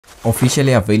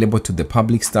Officially available to the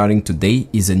public starting today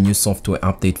is a new software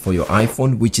update for your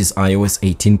iPhone, which is iOS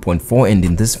 18.4, and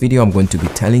in this video I'm going to be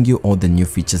telling you all the new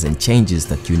features and changes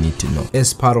that you need to know.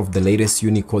 As part of the latest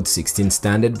Unicode 16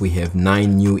 standard, we have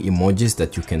 9 new emojis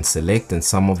that you can select, and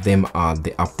some of them are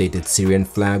the updated Syrian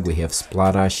flag, we have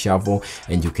splatter, shovel,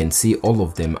 and you can see all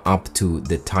of them up to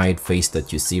the tired face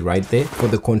that you see right there. For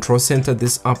the control center,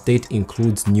 this update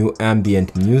includes new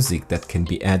ambient music that can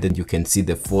be added. You can see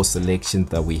the 4 selections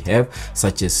that we have,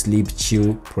 such as sleep,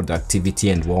 chill, productivity,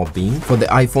 and well-being. For the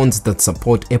iPhones that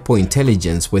support Apple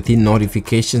Intelligence, within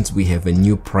notifications we have a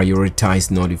new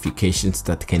prioritized notifications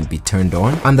that can be turned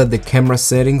on. Under the camera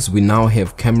settings, we now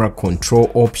have camera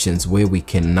control options where we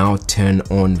can now turn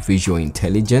on visual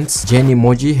intelligence. Gen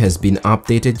emoji has been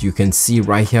updated. You can see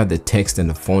right here the text and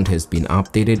the font has been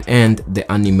updated, and the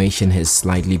animation has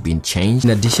slightly been changed.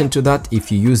 In addition to that,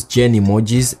 if you use Gen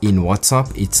emojis in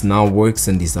WhatsApp, it now works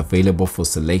and is available for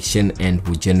selection and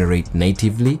will generate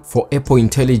natively. For Apple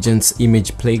Intelligence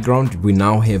Image Playground, we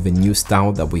now have a new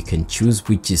style that we can choose,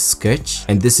 which is Sketch,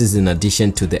 and this is in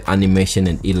addition to the animation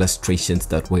and illustrations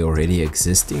that were already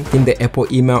existing. In the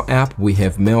Apple Email app, we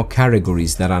have mail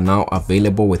categories that are now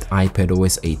available with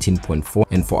iPadOS 18.4,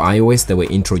 and for iOS they were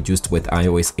introduced with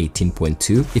iOS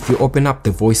 18.2. If you open up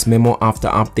the voice memo after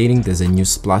updating, there's a new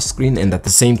splash screen, and at the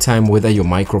same time, whether your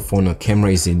microphone or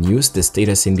camera is in use, the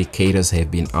status indicators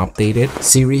have been updated.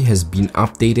 Siri has been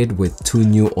updated with 2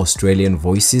 new Australian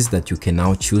voices that you can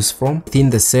now choose from. Within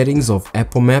the settings of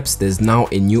Apple Maps, there's now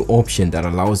a new option that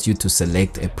allows you to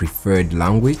select a preferred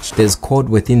language. There's code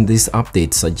within this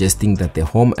update suggesting that the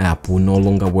Home app will no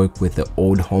longer work with the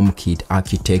old HomeKit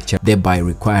architecture, thereby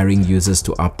requiring users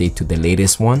to update to the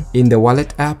latest one. In the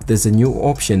Wallet app, there's a new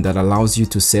option that allows you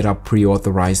to set up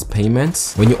pre-authorized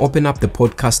payments. When you open up the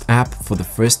Podcast app for the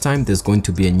first time, there's going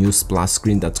to be a new splash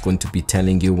screen that's going to be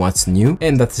telling you what's new,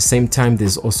 and at the same time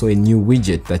there's also a new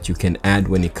widget that you can add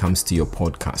when it comes to your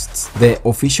podcasts. The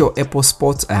official Apple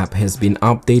Sports app has been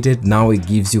updated. Now it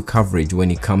gives you coverage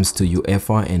when it comes to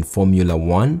UEFA and Formula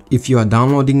 1. If you are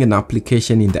downloading an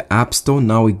application in the App Store,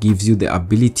 now it gives you the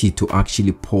ability to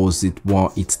actually pause it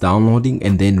while it's downloading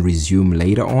and then resume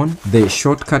later on. The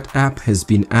Shortcut app has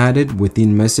been added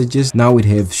within Messages. Now it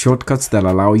has shortcuts that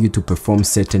allow you to perform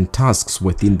certain tasks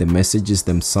within the messages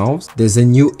themselves. There's a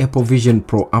new Apple Vision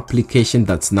Pro application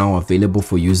that's now available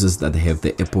for users that have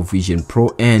the Apple Vision Pro,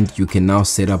 and you can now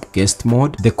set up guest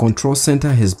mode. The control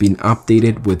center has been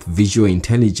updated with visual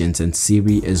intelligence and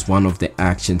Siri as one of the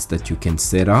actions that you can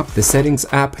set up. The settings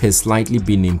app has slightly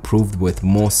been improved with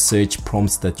more search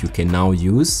prompts that you can now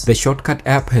use. The Shortcut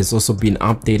app has also been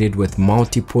updated with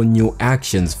multiple new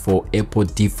actions for Apple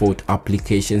default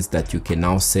applications that you can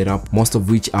now set up, most of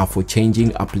which are for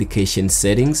changing application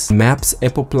settings. Maps,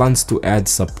 Apple plans to add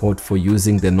support for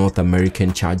using the North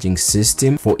American charging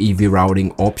system for EV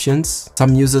routing options.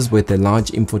 Some users with a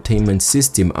large infotainment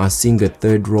system are seeing a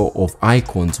 3rd row of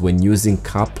icons when using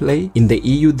CarPlay. In the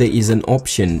EU, there is an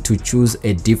option to choose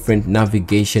a different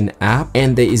navigation app,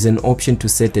 and there is an option to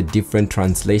set a different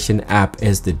translation app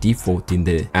as the default in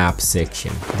the app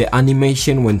section. The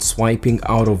animation when swiping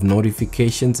out of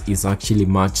notifications is actually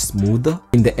much smoother.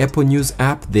 In the Apple News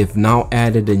app, they've now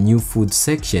added a new food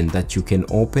section that you can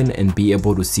open and be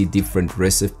able to see different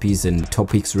recipes and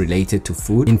topics related to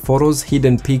food. In Photos,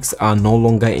 hidden pics are no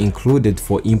longer included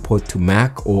for import to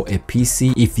Mac or a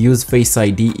PC if Use Face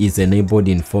ID is enabled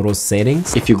in Photos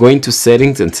settings. If you go into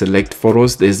settings and select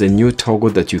Photos, there's a new toggle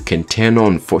that you can turn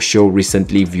on for show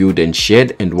recently viewed and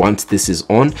shared, and once this is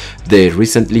on, the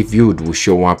recently viewed will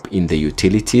show up in the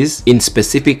utilities. In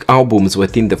specific albums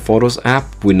within the Photos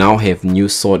app, we now have new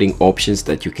sorting options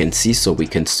that you can see, so we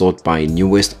can sort by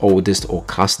newest, oldest, or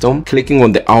custom. Clicking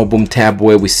on the album tab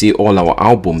where we see all our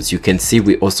albums, you can see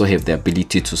we also have the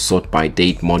ability to sort by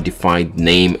date, modified,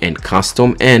 name, and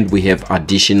custom, and we have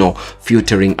additional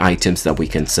filtering items that we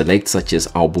can select, such as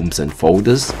albums and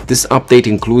folders. This update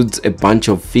includes a bunch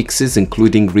of fixes,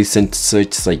 including recent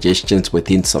search suggestions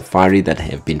within Safari that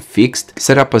have been fixed.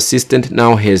 Setup Assistant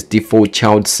now has default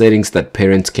child settings that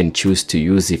parents can choose to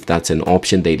use if that's an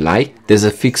option they like. There's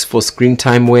a fix for screen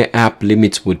time where app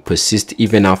limits would persist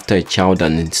even after a child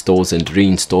uninstalls and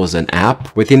reinstalls an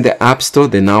app. Within the App Store,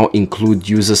 they now include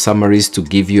user summaries to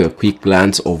give you a quick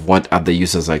glance of what other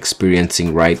users are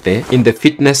experiencing right there. In the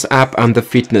Fitness app under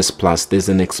Fitness Plus, there's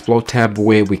an Explore tab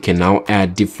where we can now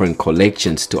add different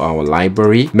collections to our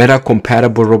library.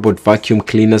 Meta-compatible robot vacuum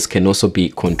cleaners can also be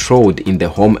controlled in the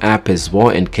Home app as well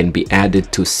and can be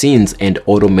added to scenes and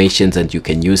automations, and you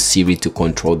can use Siri to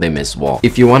control them as well.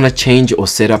 If you want to change or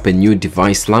set up a new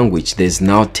device language, there's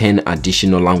now 10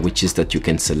 additional languages that you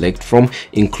can select from,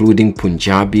 including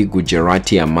Punjabi, Bengali,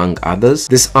 Gujarati among others.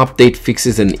 This update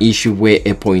fixes an issue where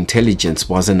Apple Intelligence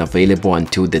wasn't available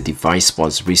until the device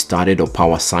was restarted or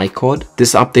power cycled.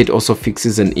 This update also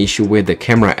fixes an issue where the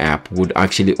camera app would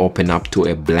actually open up to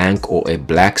a blank or a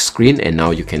black screen, and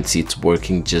now you can see it's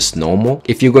working just normal.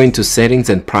 If you go into settings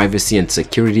and privacy and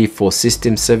security for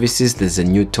system services, there's a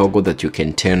new toggle that you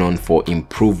can turn on for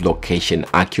improved location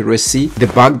accuracy. The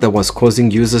bug that was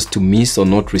causing users to miss or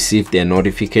not receive their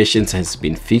notifications has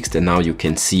been fixed, and now you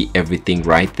can see everything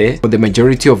right there. For the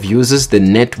majority of users, the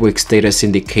network status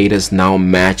indicators now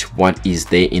match what is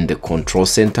there in the control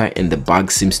center, and the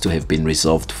bug seems to have been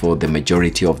resolved for the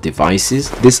majority of devices.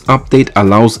 This update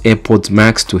allows AirPods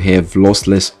Max to have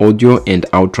lossless audio and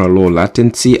ultra low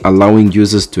latency, allowing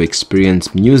users to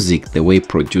experience music the way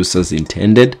producers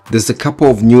intended. There's a couple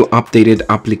of new updated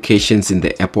applications in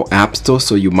the Apple App Store,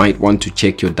 so you might want to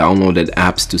check your downloaded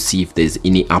apps to see if there's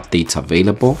any updates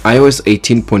available. iOS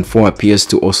 18.4 appears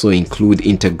to also include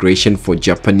integration for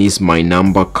Japanese My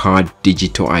Number Card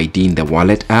digital ID in the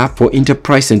Wallet app. For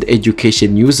enterprise and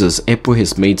education users, Apple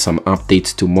has made some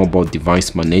updates to mobile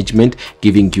device management,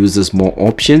 giving users more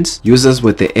options. Users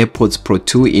with the AirPods Pro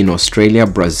 2 in Australia,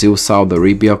 Brazil, Saudi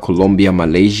Arabia, Colombia,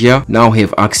 Malaysia now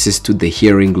have access to the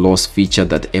hearing loss feature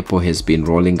that Apple has been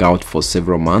rolling out for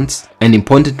several months. An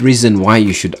important reason why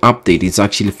you should update is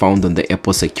actually found on the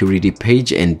Apple security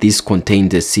page, and this contains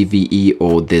the CVE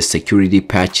or the security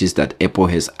patches that Apple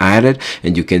has added.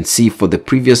 And you can see for the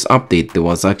previous update there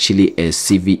was actually a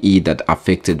CVE that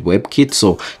affected WebKit,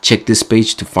 so check this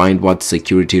page to find what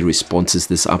security responses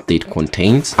this update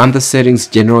contains. Under settings,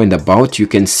 general and about, you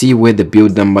can see where the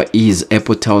build number is.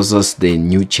 Apple tells us the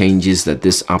new changes that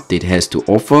this update has to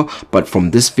offer, but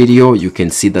from this video you can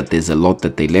see that there's a lot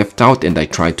that they left out, and I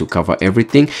tried to cover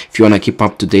everything. If you want to keep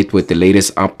up to date with the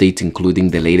latest updates, including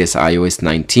the latest iOS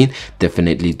 19,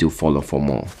 definitely do follow for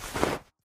more.